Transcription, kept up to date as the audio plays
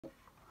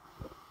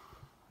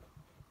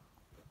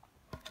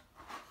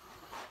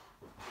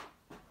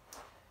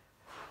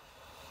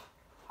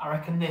I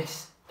reckon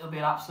it'll be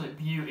an absolute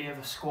beauty of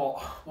a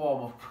squat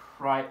warm-up,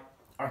 right?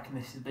 I reckon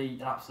this will be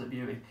an absolute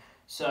beauty.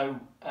 So,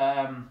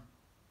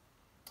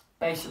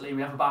 basically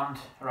we have a band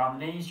around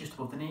the knees, just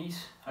above the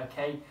knees,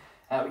 okay?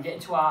 We get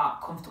into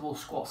our comfortable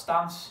squat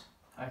stance,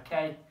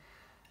 okay?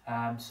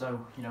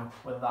 So, you know,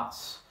 whether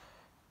that's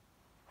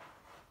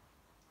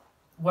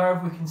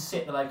wherever we can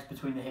sit the legs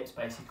between the hips,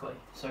 basically.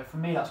 So for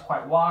me, that's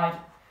quite wide,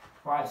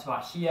 right? It's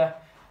about here.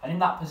 And in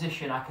that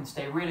position, I can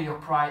stay really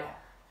upright,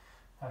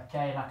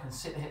 okay? And I can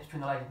sit the hips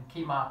between the legs and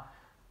keep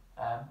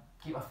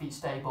my feet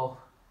stable,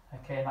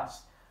 okay? And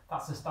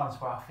that's the stance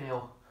where I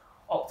feel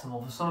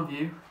optimal. For some of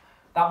you,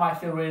 that might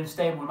feel really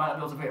unstable. We might not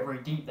be able to get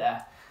very deep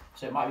there.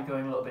 So it might be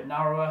going a little bit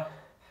narrower.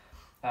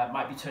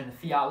 Might be turning the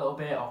feet out a little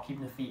bit or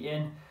keeping the feet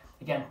in.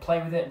 Again, play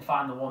with it and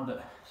find the one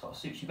that sort of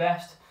suits you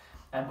best.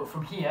 But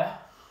from here,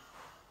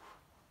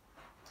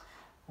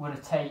 we're going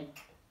to take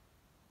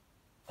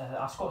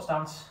our squat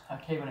stance.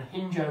 Okay, we're going to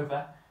hinge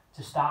over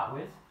to start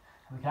with.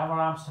 And we can have our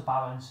arms to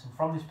balance. And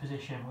from this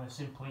position, we're going to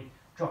simply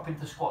drop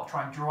into squat,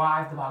 try and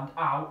drive the band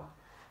out,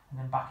 and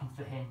then back into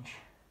the hinge.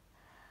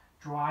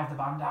 Drive the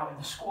band out in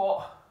the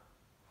squat,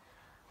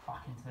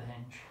 back into the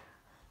hinge.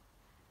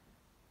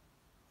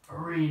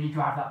 Really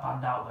drive that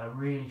band out though,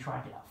 really try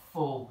and get that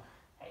full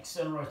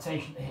external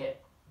rotation to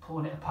hip,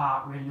 pulling it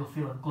apart, really you'll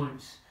feel the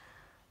glutes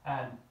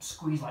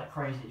squeeze like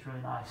crazy, it's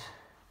really nice.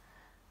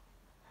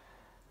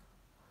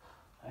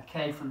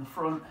 Okay, from the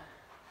front,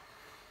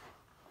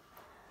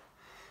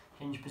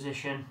 hinge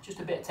position,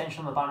 just a bit of tension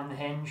on the band in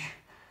the hinge,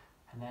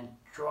 and then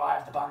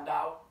drive the band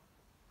out,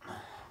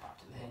 back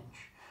to the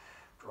hinge,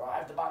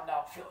 drive the band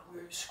out, feel the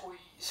glutes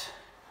squeeze,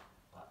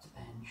 back to the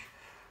hinge,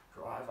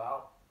 drive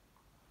out.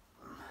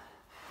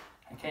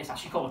 Okay, it's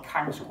actually called a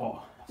Kang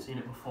squat. I've seen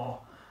it before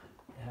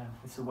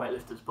with some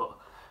weightlifters, but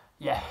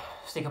yeah,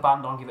 stick a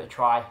band on, give it a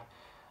try,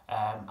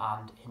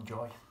 and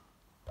enjoy.